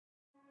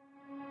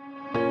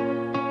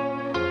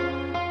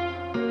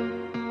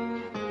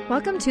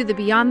Welcome to the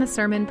Beyond the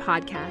Sermon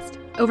podcast.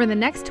 Over the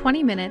next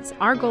 20 minutes,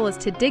 our goal is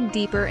to dig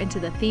deeper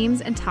into the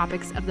themes and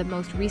topics of the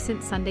most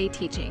recent Sunday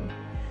teaching.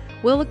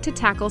 We'll look to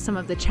tackle some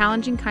of the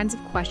challenging kinds of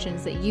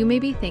questions that you may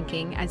be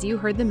thinking as you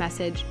heard the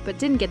message but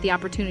didn't get the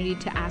opportunity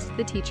to ask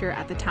the teacher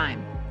at the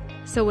time.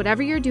 So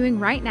whatever you're doing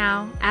right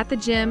now, at the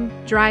gym,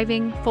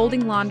 driving,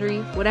 folding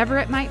laundry, whatever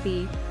it might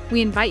be, we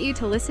invite you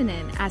to listen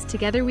in as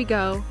together we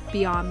go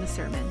beyond the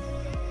sermon.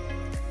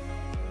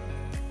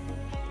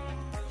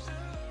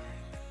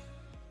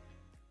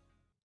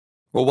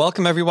 Well,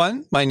 welcome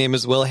everyone. My name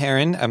is Will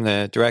Heron. I'm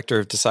the Director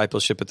of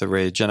Discipleship at The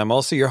Ridge, and I'm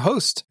also your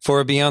host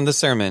for Beyond the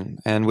Sermon.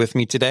 And with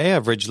me today, I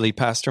have Ridgely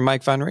Pastor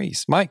Mike Van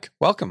Rees. Mike,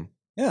 welcome.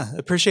 Yeah,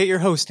 appreciate your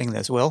hosting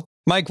this, Will.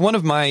 Mike, one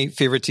of my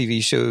favorite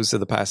TV shows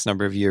of the past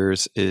number of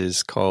years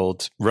is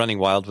called Running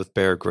Wild with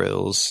Bear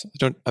Grylls.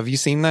 Have you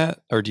seen that,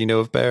 or do you know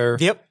of Bear?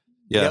 Yep.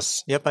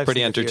 Yes. Yep. I've pretty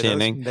seen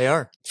entertaining. They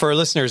are. For our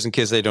listeners, in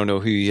case they don't know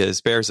who he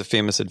is, Bear's a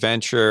famous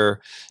adventurer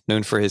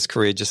known for his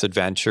courageous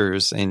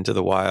adventures into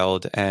the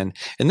wild. And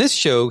in this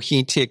show,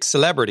 he takes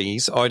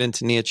celebrities out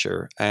into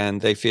nature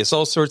and they face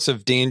all sorts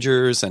of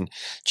dangers and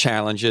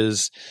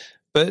challenges.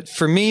 But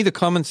for me, the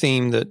common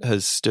theme that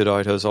has stood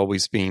out has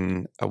always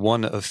been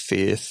one of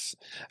faith,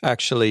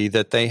 actually,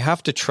 that they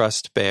have to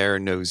trust Bear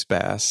knows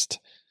best.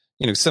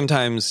 You know,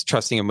 sometimes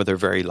trusting him with their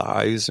very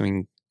lives. I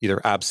mean, either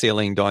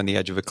abseiling down the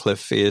edge of a cliff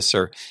face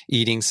or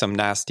eating some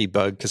nasty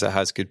bug because it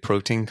has good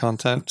protein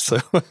content. So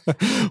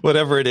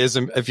whatever it is,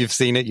 if you've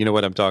seen it, you know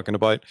what I'm talking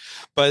about.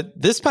 But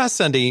this past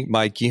Sunday,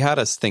 Mike, you had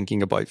us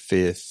thinking about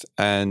faith,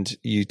 and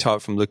you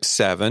taught from Luke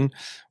 7,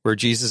 where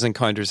Jesus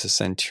encounters a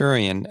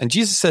centurion. And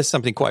Jesus says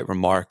something quite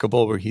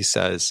remarkable where he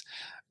says,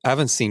 I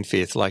haven't seen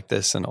faith like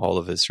this in all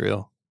of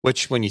Israel,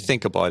 which when you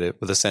think about it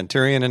with a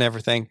centurion and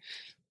everything,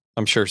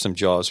 I'm sure some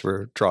jaws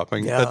were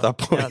dropping at that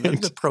point. Yeah,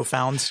 that's a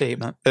profound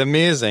statement.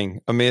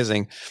 Amazing.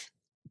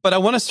 But I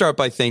want to start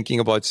by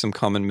thinking about some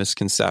common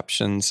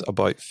misconceptions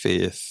about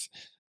faith.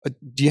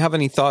 Do you have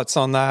any thoughts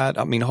on that?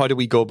 I mean, how do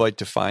we go about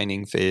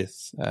defining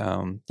faith?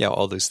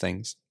 All those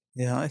things.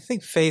 Yeah, I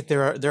think faith,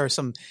 there are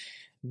some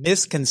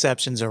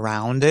misconceptions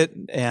around it,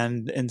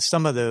 and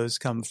some of those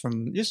come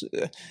from just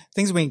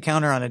things we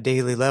encounter on a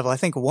daily level. I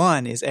think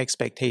one is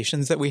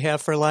expectations that we have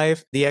for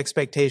life, the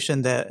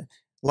expectation that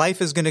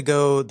life is going to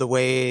go the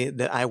way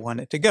that I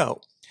want it to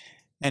go.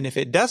 And if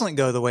it doesn't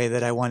go the way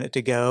that I want it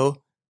to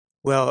go,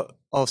 well,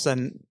 all of a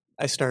sudden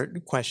I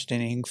start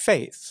questioning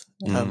faith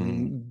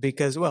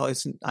because,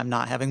 I'm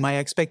not having my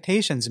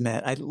expectations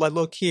met. I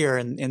look here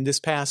in this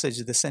passage,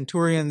 the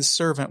centurion's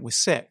servant was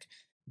sick.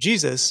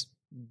 Jesus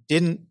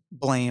didn't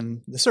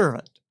blame the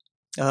servant.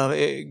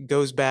 It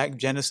goes back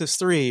Genesis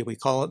 3. We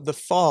call it the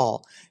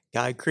fall.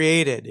 God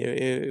created.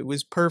 It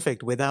was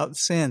perfect without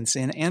sin.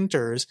 Sin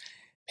enters.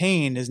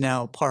 Pain is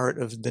now part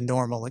of the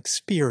normal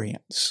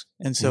experience.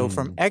 And so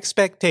from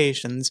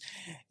expectations,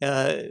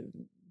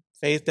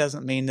 faith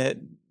doesn't mean that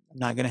I'm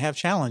not going to have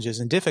challenges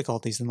and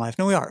difficulties in life.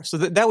 No, we are. So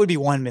that would be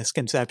one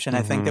misconception,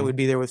 I think, that would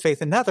be there with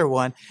faith. Another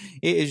one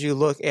is you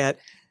look at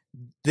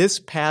this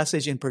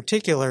passage in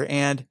particular,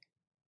 and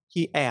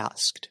he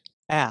asked.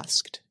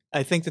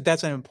 I think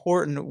that's an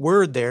important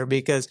word there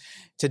because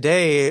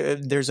today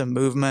there's a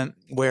movement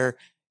where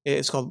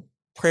it's called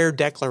prayer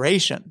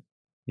declaration.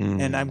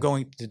 And I'm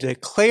going to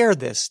declare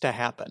this to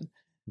happen.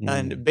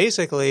 And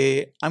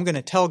basically, I'm going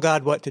to tell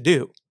God what to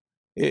do.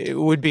 It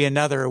would be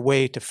another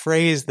way to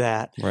phrase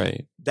that.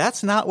 Right.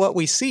 That's not what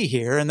we see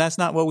here, and that's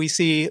not what we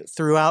see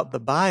throughout the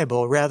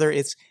Bible. Rather,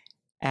 it's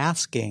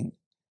asking.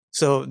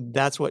 So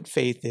that's what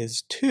faith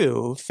is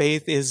too.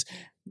 Faith is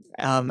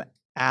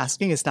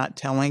asking. It's not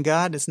telling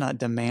God. It's not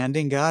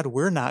demanding God.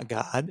 We're not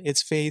God.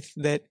 It's faith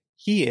that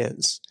He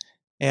is,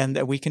 and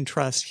that we can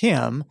trust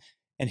Him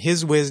and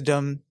His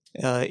wisdom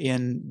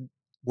in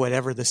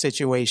whatever the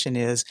situation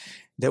is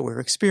that we're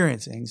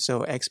experiencing.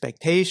 So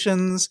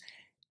expectations,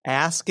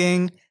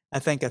 asking. I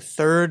think a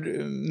third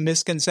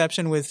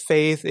misconception with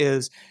faith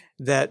is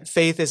that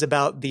faith is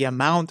about the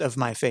amount of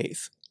my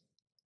faith.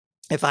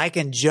 If I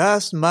can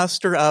just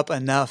muster up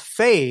enough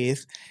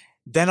faith,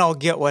 then I'll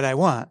get what I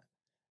want.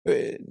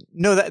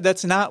 No,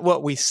 that's not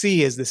what we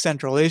see as the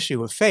central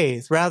issue of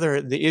faith.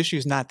 Rather, the issue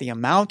is not the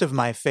amount of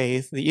my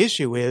faith. The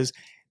issue is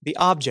the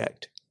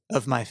object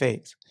of my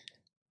faith.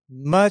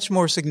 Much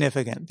more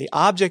significant. The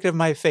object of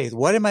my faith,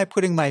 what am I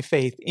putting my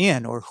faith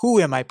in, or who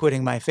am I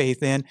putting my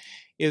faith in,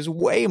 is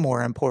way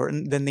more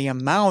important than the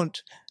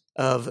amount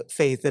of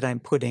faith that I'm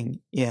putting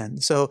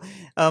in. So,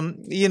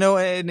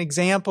 an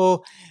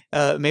example,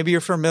 maybe you're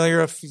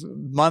familiar, a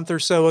month or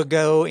so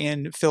ago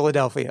in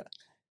Philadelphia,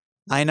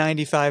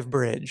 I-95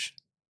 bridge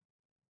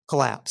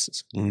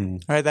collapses. All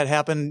right, that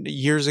happened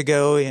years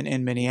ago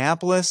in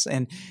Minneapolis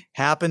and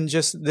happened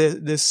just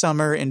this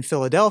summer in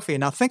Philadelphia.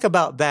 Now think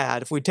about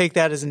that. If we take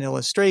that as an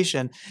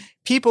illustration,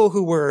 people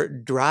who were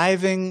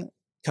driving,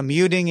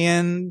 commuting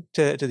in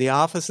to the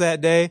office that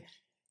day,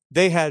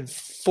 they had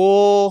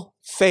full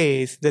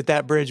faith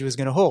that bridge was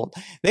going to hold.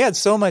 They had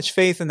so much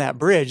faith in that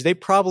bridge, they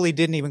probably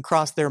didn't even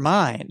cross their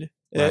mind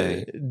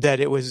Right. that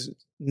it was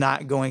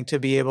not going to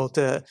be able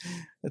to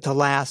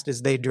last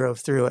as they drove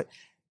through it.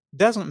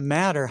 Doesn't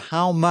matter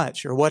how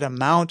much or what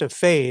amount of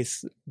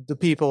faith the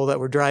people that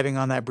were driving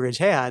on that bridge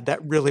had,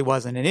 that really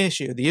wasn't an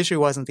issue. The issue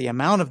wasn't the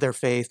amount of their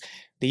faith.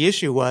 The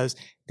issue was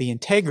the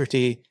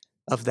integrity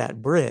of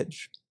that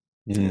bridge.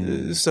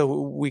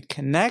 So we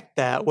connect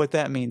that, what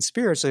that means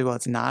spiritually. Well,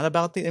 it's not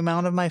about the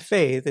amount of my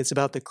faith. It's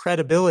about the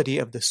credibility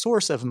of the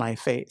source of my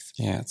faith.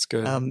 Yeah, it's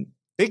good.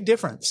 Big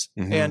difference.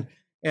 And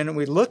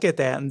we look at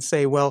that and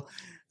say, well,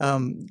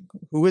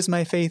 who is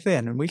my faith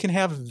in? And we can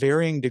have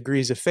varying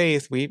degrees of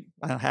faith.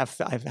 I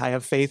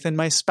have faith in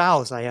my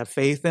spouse. I have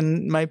faith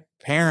in my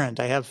parent.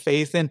 I have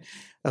faith in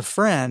a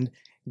friend.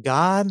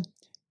 God,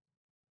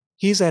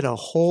 he's at a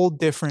whole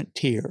different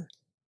tier.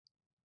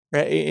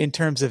 In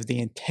terms of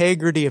the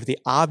integrity of the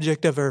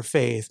object of our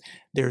faith,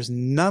 there's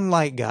none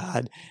like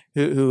God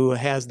who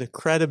has the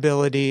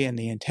credibility and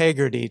the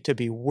integrity to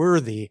be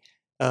worthy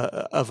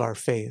of our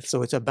faith.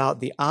 So it's about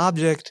the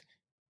object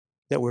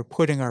that we're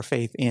putting our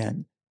faith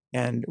in.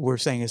 And we're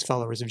saying as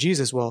followers of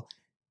Jesus, well,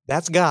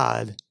 that's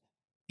God.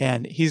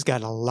 And he's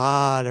got a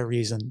lot of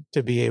reason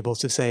to be able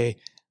to say,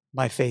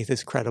 my faith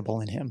is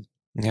credible in him.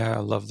 Yeah,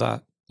 I love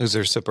that. Those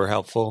are super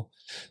helpful.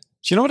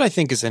 Do you know what I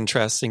think is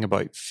interesting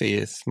about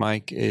faith,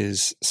 Mike,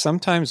 is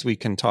sometimes we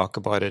can talk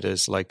about it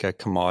as like a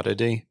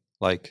commodity,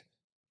 like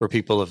for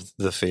people of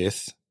the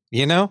faith,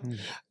 you know?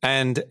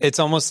 And it's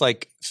almost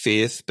like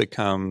faith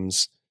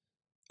becomes,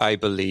 I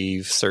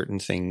believe certain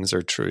things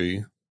are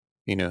true.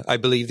 You know, I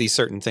believe these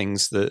certain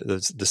things,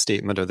 the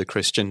statement of the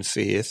Christian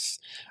faith,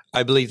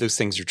 I believe those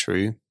things are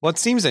true. What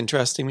seems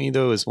interesting to me,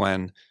 though, is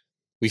when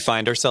we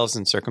find ourselves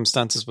in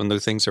circumstances when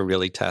those things are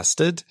really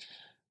tested,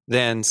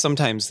 then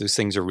sometimes those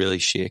things are really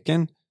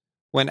shaken.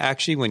 When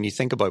actually, when you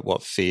think about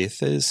what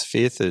faith is,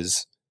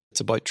 it's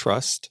about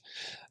trust.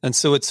 And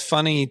so it's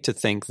funny to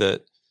think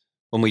that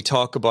when we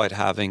talk about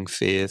having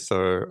faith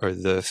or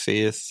the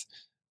faith,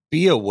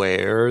 be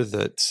aware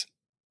that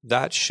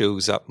that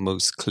shows up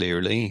most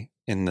clearly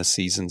in the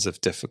seasons of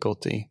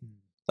difficulty.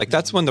 Like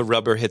that's when the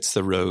rubber hits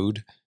the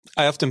road.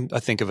 I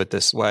think of it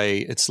this way.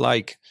 It's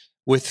like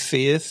with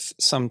faith,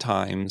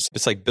 sometimes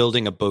it's like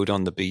building a boat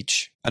on the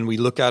beach, and we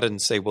look at it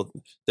and say, well,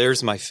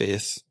 there's my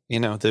faith. You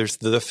know, there's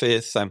the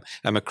faith. I'm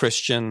a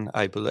Christian.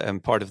 I'm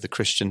part of the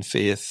Christian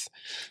faith.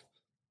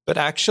 But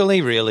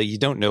actually, really, you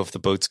don't know if the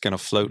boat's going to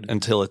float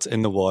until it's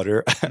in the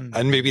water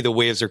and maybe the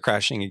waves are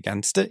crashing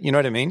against it. You know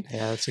what I mean?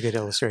 Yeah, that's a good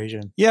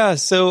illustration. Yeah.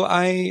 So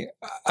I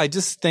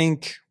just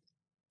think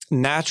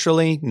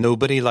naturally,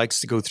 nobody likes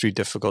to go through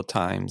difficult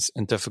times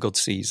and difficult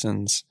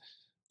seasons.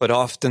 But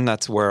often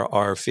that's where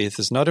our faith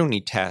is not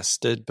only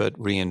tested, but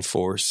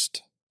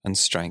reinforced and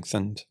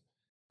strengthened.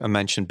 I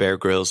mentioned Bear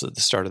Grylls at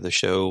the start of the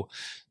show.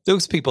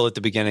 Those people at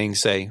the beginning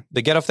say,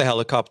 they get off the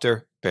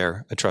helicopter,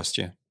 Bear, I trust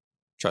you.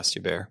 Trust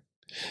you, Bear.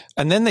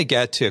 And then they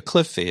get to a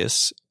cliff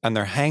face and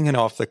they're hanging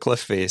off the cliff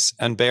face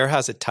and Bear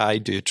has it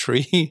tied to a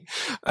tree.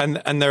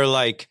 And they're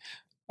like,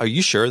 are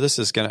you sure this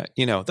is going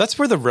to, that's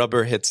where the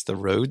rubber hits the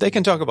road. They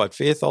can talk about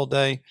faith all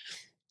day.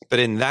 But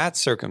in that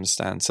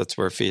circumstance, that's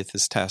where faith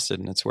is tested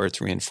and it's where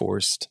it's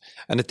reinforced.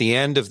 And at the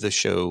end of the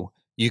show,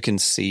 you can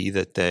see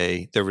that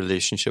their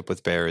relationship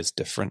with Bear is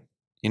different,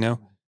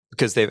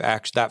 because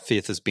that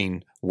faith has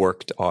been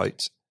worked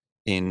out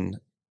in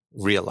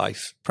real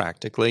life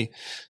practically.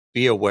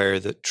 Be aware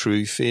that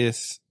true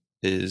faith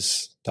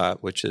is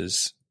that which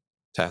is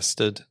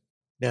tested.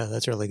 Yeah,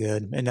 that's really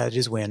good. And that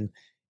is when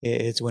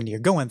you're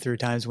going through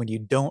times when you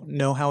don't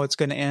know how it's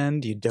going to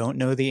end, you don't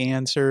know the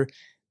answer.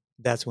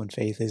 That's when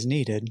faith is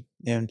needed.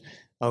 And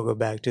I'll go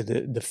back to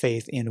the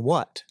faith in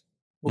what?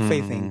 Well,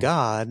 faith in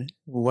God.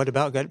 What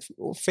about God?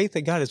 Well, faith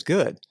that God is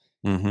good.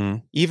 Mm-hmm.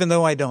 Even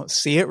though I don't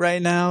see it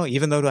right now,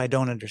 even though I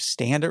don't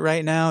understand it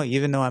right now,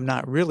 even though I'm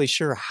not really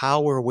sure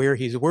how or where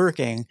he's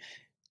working,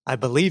 I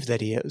believe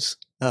that he is.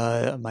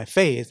 My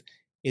faith,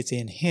 it's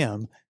in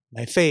him.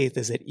 My faith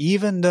is that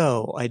even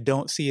though I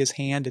don't see his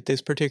hand at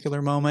this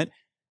particular moment,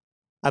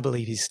 I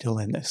believe he's still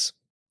in this.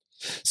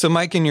 So,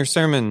 Mike, in your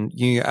sermon,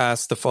 you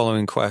asked the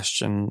following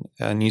question,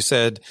 and you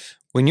said,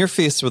 when you're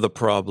faced with a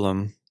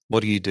problem, what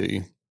do you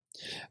do?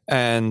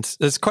 And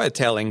it's quite a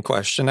telling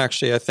question,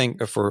 actually, I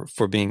think,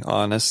 for being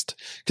honest,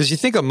 because you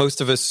think that most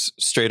of us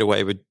straight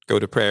away would go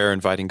to prayer,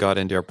 inviting God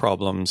into our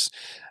problems,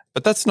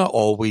 but that's not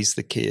always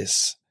the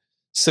case.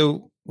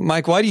 So,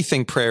 Mike, why do you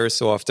think prayer is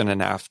so often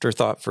an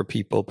afterthought for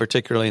people,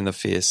 particularly in the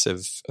face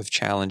of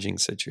challenging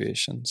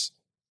situations?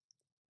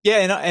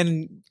 Yeah,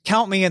 and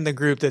count me in the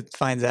group that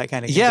finds that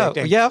kind of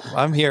convicting. Yeah,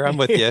 I'm here. I'm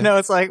with you.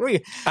 It's like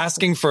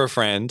asking for a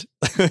friend.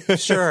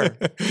 Sure.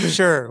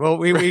 Well,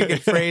 we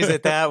could phrase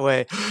it that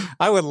way.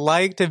 I would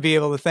like to be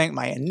able to think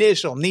my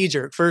initial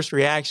knee-jerk first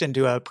reaction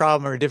to a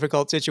problem or a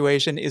difficult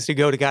situation is to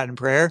go to God in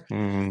prayer.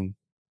 Mm-hmm.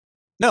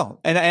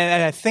 No, and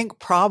I think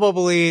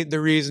probably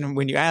the reason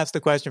when you ask the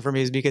question for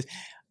me is because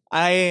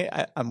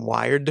I'm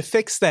wired to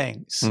fix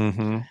things,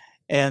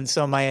 and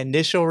so my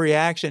initial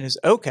reaction is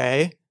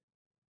okay.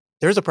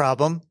 There's a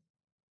problem.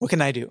 What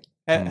can I do?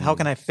 How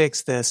can I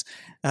fix this?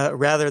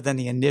 Rather than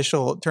the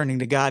initial turning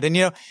to God.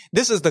 And,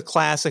 this is the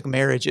classic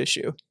marriage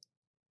issue.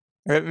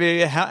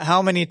 Right?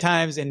 How many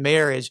times in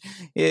marriage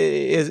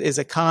is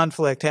a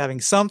conflict having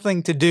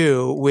something to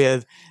do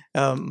with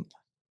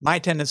my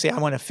tendency I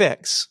want to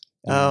fix?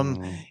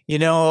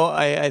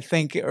 I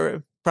think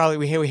probably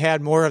we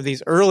had more of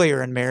these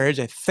earlier in marriage.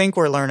 I think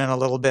we're learning a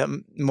little bit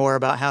more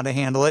about how to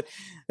handle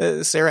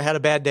it. Sarah had a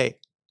bad day.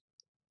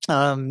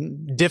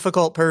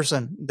 Difficult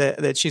person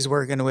that she's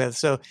working with.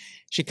 So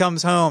she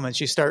comes home and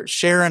she starts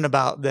sharing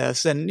about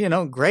this,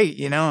 and,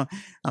 great, I'm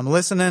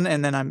listening,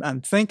 and then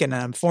I'm thinking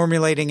and I'm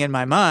formulating in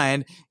my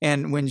mind.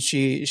 And when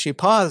she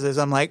pauses,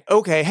 I'm like,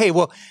 okay, hey,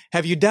 well,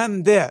 have you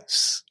done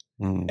this?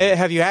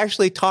 Have you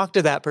actually talked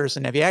to that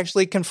person? Have you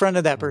actually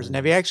confronted that person?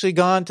 Have you actually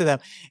gone to them?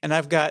 And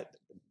I've got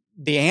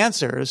the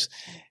answers.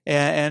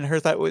 And her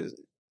thought was,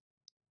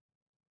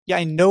 yeah,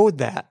 I know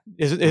that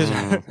is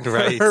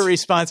her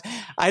response.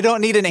 I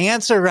don't need an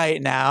answer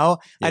right now.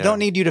 Yeah. I don't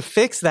need you to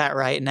fix that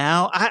right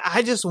now.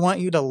 I just want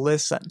you to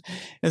listen.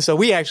 And so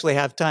we actually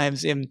have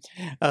times in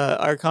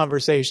our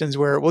conversations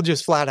where we'll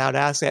just flat out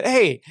ask that,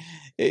 hey,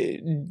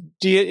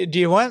 do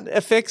you want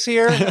a fix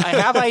here? I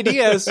have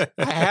ideas.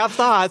 I have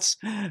thoughts.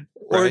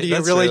 Or do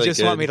you really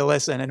just want me to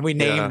listen? And we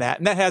name that.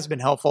 And that has been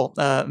helpful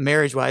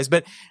marriage-wise.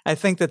 But I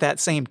think that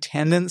same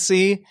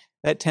tendency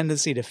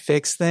to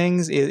fix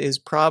things is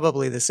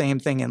probably the same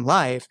thing in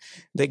life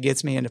that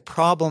gets me into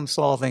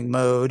problem-solving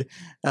mode.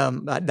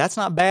 That's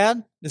not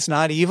bad. It's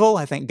not evil.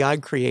 I think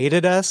God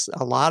created us.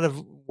 A lot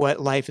of what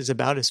life is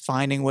about is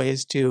finding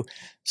ways to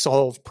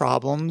solve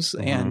problems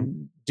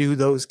and do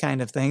those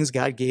kind of things.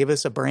 God gave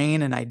us a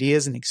brain and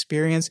ideas and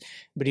experience,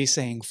 but he's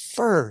saying,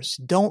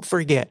 first, don't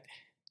forget,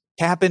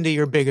 tap into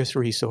your biggest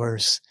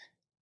resource.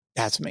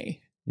 That's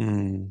me.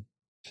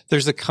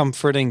 There's a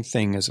comforting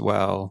thing as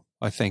well,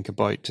 I think,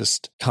 about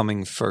just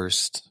coming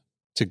first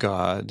to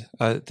God.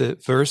 The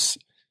verse,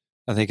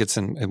 I think it's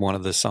in one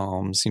of the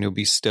Psalms,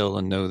 be still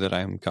and know that I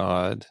am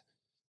God,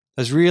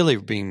 has really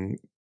been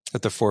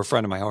at the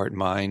forefront of my heart and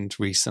mind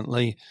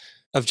recently,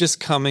 of just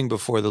coming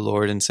before the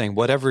Lord and saying,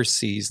 whatever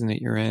season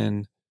that you're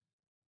in,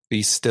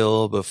 be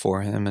still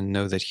before him and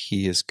know that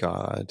he is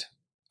God,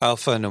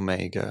 Alpha and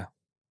Omega,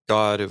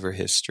 God over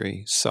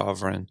history,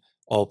 sovereign,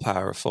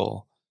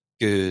 all-powerful,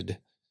 good.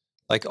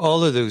 Like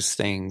all of those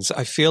things,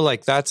 I feel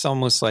like that's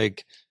almost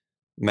like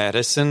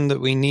medicine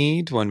that we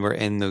need when we're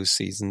in those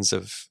seasons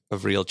of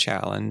real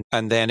challenge.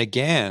 And then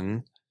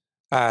again,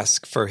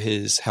 ask for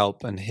his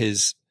help and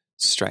his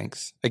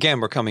strength. Again,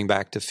 we're coming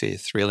back to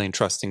faith, really, and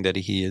trusting that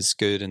he is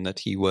good and that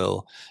he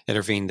will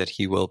intervene, that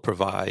he will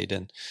provide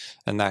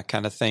and that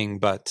kind of thing.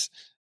 But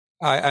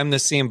I'm the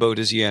same boat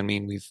as you. I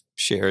mean, we've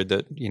shared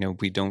that,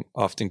 we don't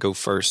often go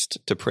first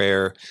to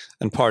prayer.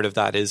 And part of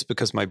that is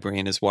because my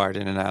brain is wired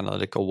in an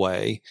analytical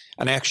way.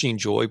 And I actually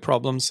enjoy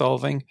problem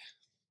solving.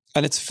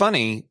 And it's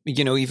funny,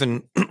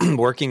 even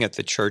working at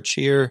the church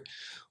here,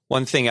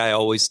 one thing I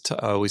always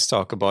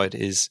talk about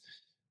is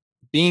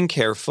being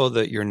careful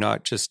that you're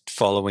not just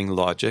following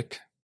logic.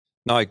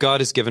 Now,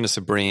 God has given us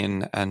a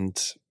brain and,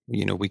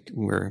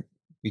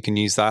 we can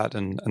use that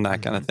and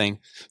that kind of thing,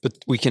 but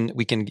we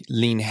can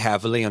lean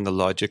heavily on the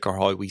logic or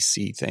how we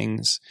see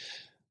things.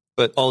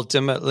 But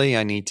ultimately,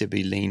 I need to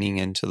be leaning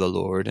into the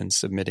Lord and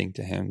submitting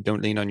to him.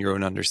 Don't lean on your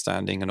own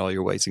understanding, and all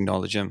your ways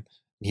acknowledge him,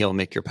 and he'll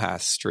make your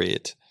path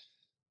straight.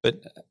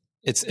 But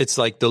it's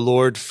like the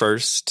Lord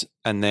first,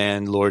 and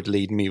then Lord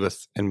lead me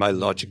in my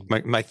logic,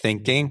 my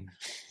thinking.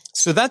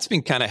 So that's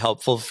been kind of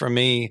helpful for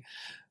me,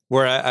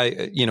 where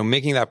I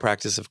making that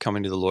practice of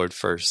coming to the Lord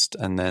first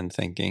and then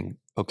thinking,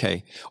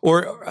 okay.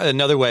 Or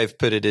another way I've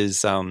put it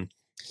is,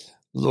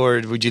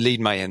 Lord, would you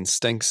lead my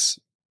instincts?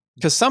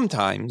 Because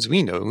sometimes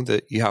we know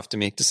that you have to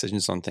make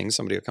decisions on things.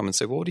 Somebody will come and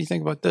say, well, what do you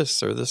think about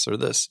this or this or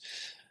this?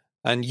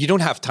 And you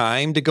don't have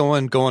time to go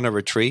on a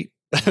retreat,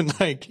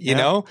 you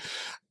know?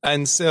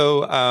 And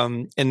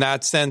so in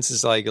that sense,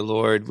 it's like,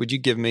 Lord, would you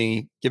give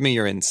me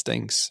your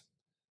instincts?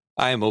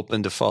 I am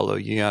open to follow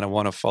you, and I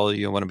want to follow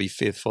you. I want to be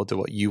faithful to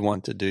what you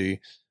want to do,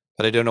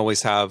 but I don't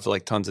always have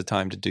tons of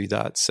time to do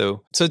that.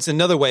 So it's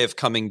another way of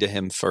coming to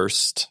him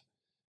first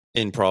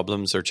in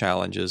problems or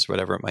challenges,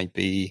 whatever it might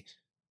be.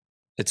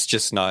 It's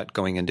just not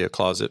going into a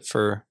closet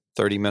for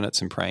 30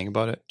 minutes and praying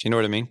about it. Do you know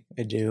what I mean?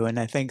 I do. And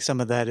I think some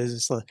of that is,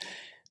 it's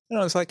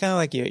like kind of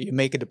like you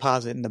make a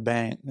deposit in the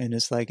bank, and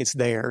it's like it's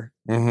there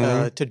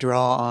to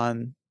draw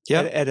on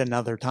at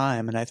another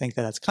time. And I think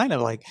that's kind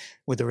of like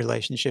with the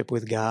relationship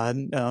with God.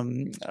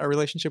 Our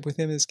relationship with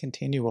him is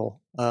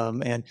continual.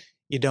 And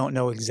you don't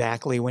know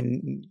exactly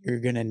when you're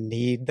going to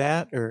need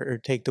that or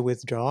take the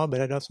withdrawal, but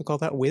I'd also call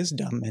that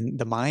wisdom and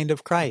the mind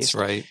of Christ.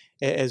 That's right.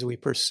 As we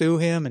pursue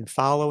him and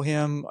follow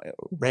him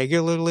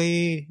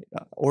regularly,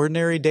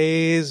 ordinary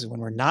days,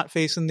 when we're not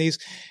facing these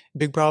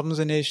big problems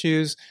and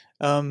issues,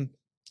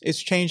 it's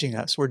changing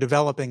us. We're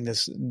developing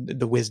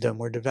the wisdom.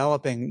 We're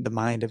developing the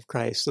mind of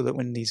Christ so that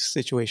when these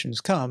situations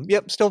come,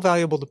 still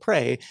valuable to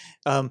pray,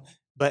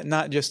 but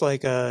not just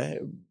like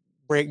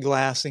break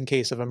glass in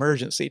case of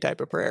emergency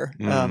type of prayer.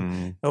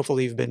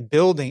 Hopefully you've been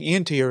building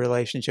into your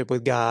relationship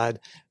with God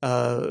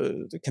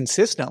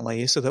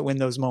consistently so that when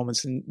those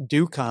moments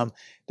do come,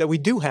 that we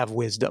do have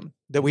wisdom,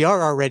 that we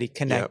are already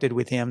connected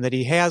with him, that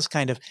he has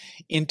kind of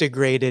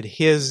integrated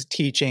his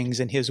teachings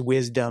and his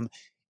wisdom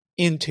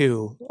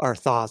into our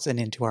thoughts and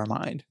into our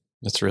mind.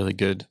 That's really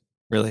good,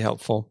 really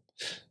helpful.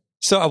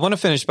 So I want to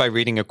finish by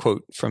reading a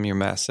quote from your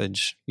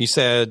message. You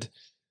said,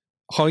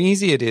 "How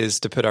easy it is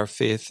to put our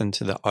faith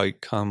into the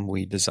outcome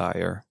we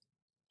desire."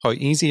 How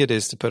easy it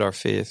is to put our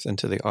faith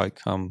into the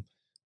outcome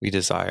we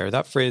desire.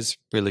 That phrase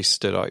really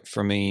stood out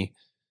for me.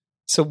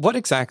 So what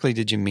exactly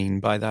did you mean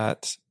by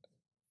that?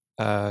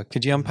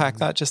 Could you unpack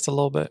that just a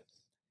little bit?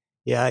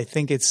 Yeah, I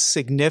think it's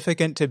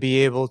significant to be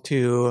able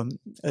to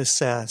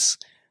assess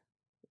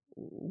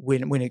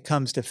when it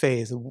comes to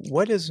faith,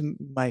 what is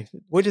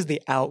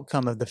the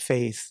outcome of the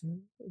faith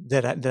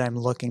that I'm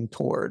looking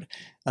toward?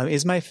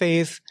 Is my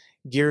faith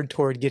geared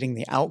toward getting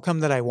the outcome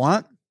that I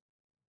want,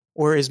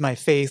 or is my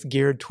faith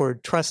geared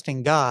toward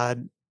trusting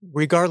God,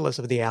 regardless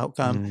of the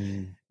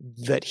outcome,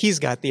 that he's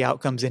got the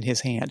outcomes in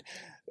his hand?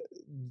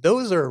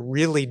 Those are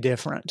really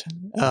different.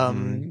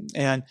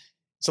 And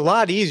it's a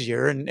lot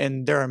easier.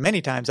 And there are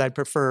many times I'd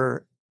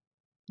prefer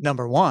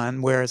number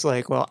one, where it's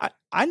like, well,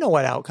 I know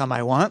what outcome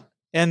I want.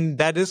 And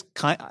that is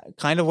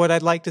kind of what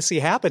I'd like to see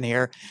happen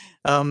here.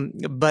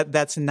 But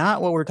that's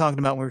not what we're talking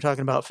about when we're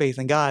talking about faith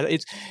in God.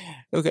 It's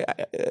okay.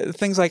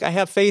 Things like, I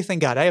have faith in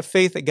God. I have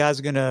faith that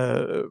God's going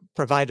to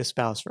provide a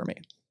spouse for me.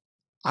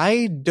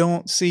 I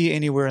don't see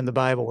anywhere in the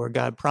Bible where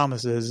God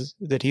promises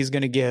that he's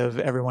going to give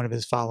every one of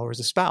his followers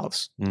a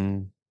spouse.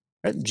 Right?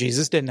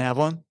 Jesus didn't have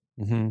one.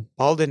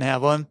 Paul didn't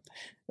have one.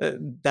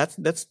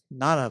 That's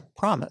not a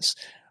promise.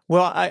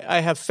 Well, I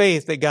have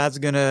faith that God's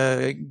going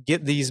to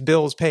get these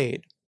bills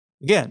paid.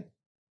 Again,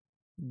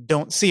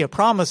 don't see a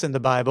promise in the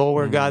Bible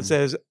where God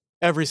says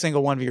every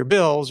single one of your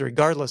bills,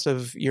 regardless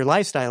of your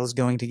lifestyle, is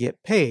going to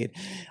get paid.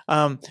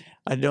 I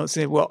don't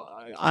say, well,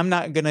 I'm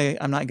not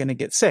gonna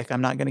get sick.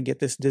 I'm not gonna get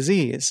this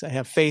disease. I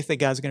have faith that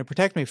God's going to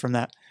protect me from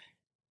that.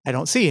 I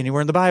don't see anywhere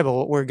in the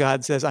Bible where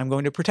God says, I'm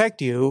going to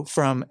protect you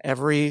from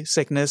every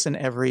sickness and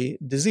every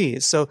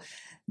disease. So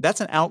that's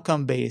an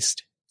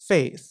outcome-based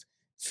faith.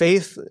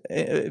 Faith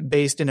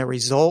based in a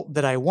result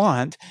that I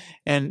want.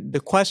 And the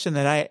question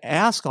that I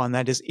ask on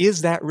that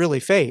is that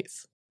really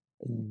faith?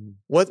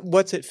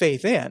 What's it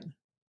faith in?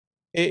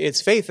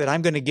 It's faith that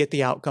I'm going to get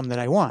the outcome that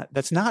I want.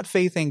 That's not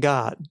faith in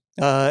God.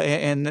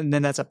 And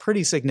then that's a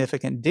pretty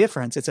significant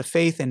difference. It's a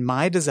faith in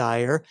my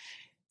desire.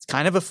 It's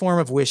kind of a form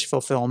of wish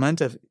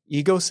fulfillment, of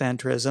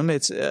egocentrism.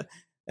 It's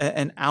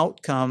an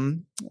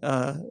outcome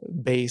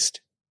based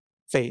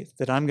faith,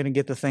 that I'm going to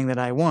get the thing that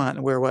I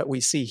want, where what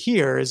we see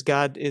here is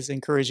God is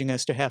encouraging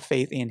us to have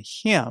faith in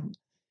him,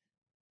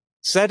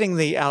 setting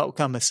the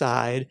outcome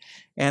aside,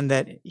 and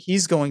that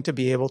he's going to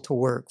be able to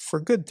work for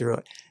good through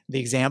it. The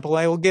example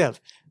I will give.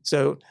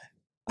 So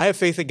I have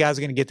faith that God's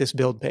going to get this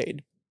bill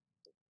paid.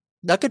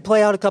 That could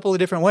play out a couple of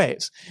different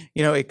ways.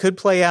 It could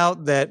play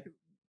out that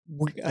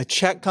a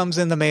check comes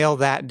in the mail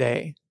that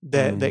day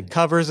that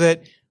covers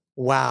it.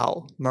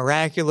 Wow,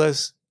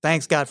 miraculous.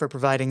 Thanks God for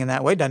providing in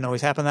that way. Doesn't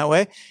always happen that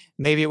way.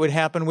 Maybe it would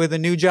happen with a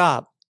new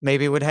job.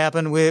 Maybe it would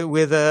happen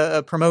with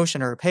a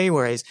promotion or a pay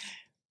raise.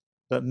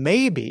 But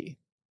maybe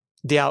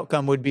the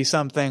outcome would be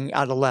something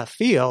out of left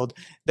field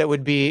that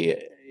would be,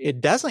 it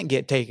doesn't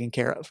get taken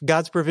care of.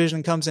 God's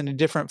provision comes in a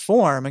different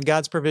form, and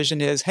God's provision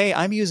is, hey,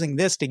 I'm using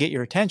this to get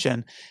your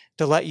attention,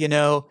 to let you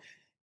know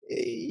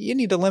you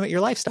need to limit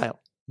your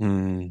lifestyle.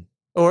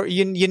 Or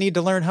you need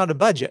to learn how to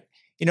budget.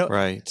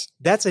 Right.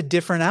 That's a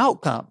different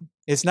outcome.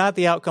 It's not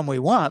the outcome we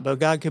want, but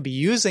God could be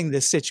using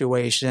this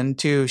situation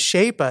to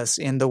shape us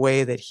in the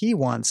way that he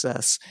wants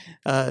us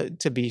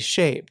to be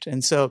shaped.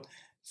 And so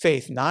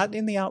faith, not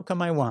in the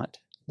outcome I want,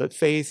 but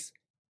faith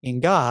in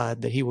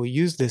God that he will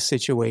use this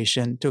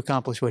situation to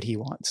accomplish what he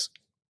wants.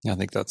 I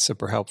think that's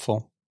super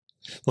helpful.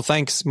 Well,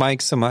 thanks,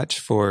 Mike, so much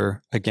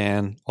for,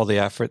 again, all the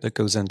effort that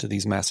goes into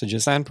these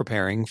messages and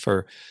preparing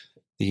for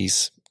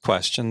these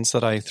questions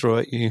that I throw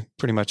at you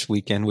pretty much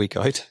week in, week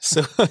out.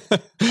 So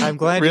I'm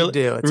glad you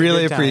do. It's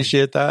really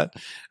appreciate that.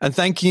 And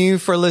thank you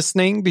for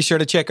listening. Be sure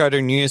to check out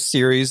our newest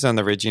series on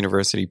the Ridge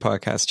University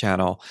podcast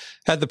channel.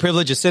 Had the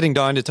privilege of sitting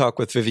down to talk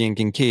with Vivian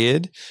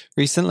Kincaid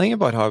recently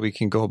about how we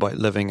can go about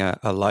living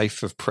a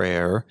life of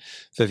prayer.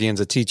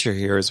 Vivian's a teacher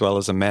here as well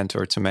as a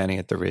mentor to many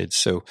at the Ridge.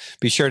 So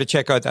be sure to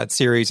check out that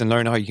series and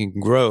learn how you can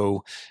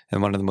grow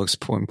in one of the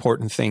most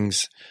important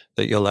things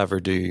that you'll ever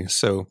do.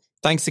 So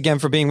thanks again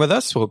for being with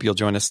us. We hope you'll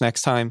join us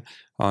next time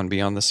on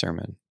Beyond the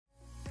Sermon.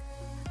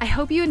 I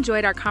hope you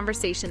enjoyed our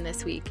conversation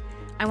this week.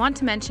 I want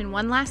to mention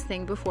one last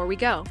thing before we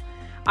go.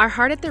 Our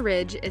heart at the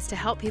Ridge is to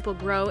help people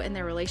grow in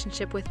their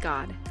relationship with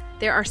God.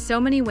 There are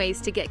so many ways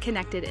to get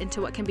connected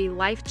into what can be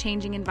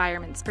life-changing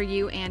environments for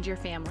you and your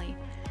family.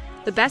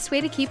 The best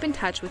way to keep in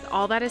touch with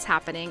all that is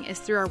happening is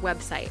through our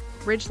website,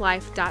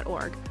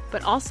 ridgelife.org,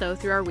 but also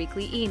through our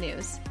weekly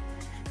e-news.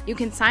 You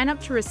can sign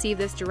up to receive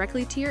this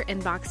directly to your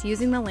inbox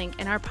using the link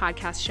in our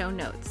podcast show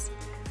notes.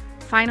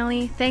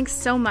 Finally, thanks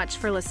so much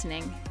for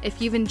listening.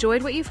 If you've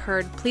enjoyed what you've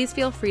heard, please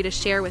feel free to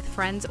share with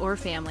friends or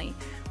family.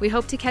 We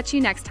hope to catch you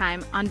next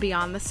time on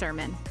Beyond the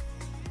Sermon.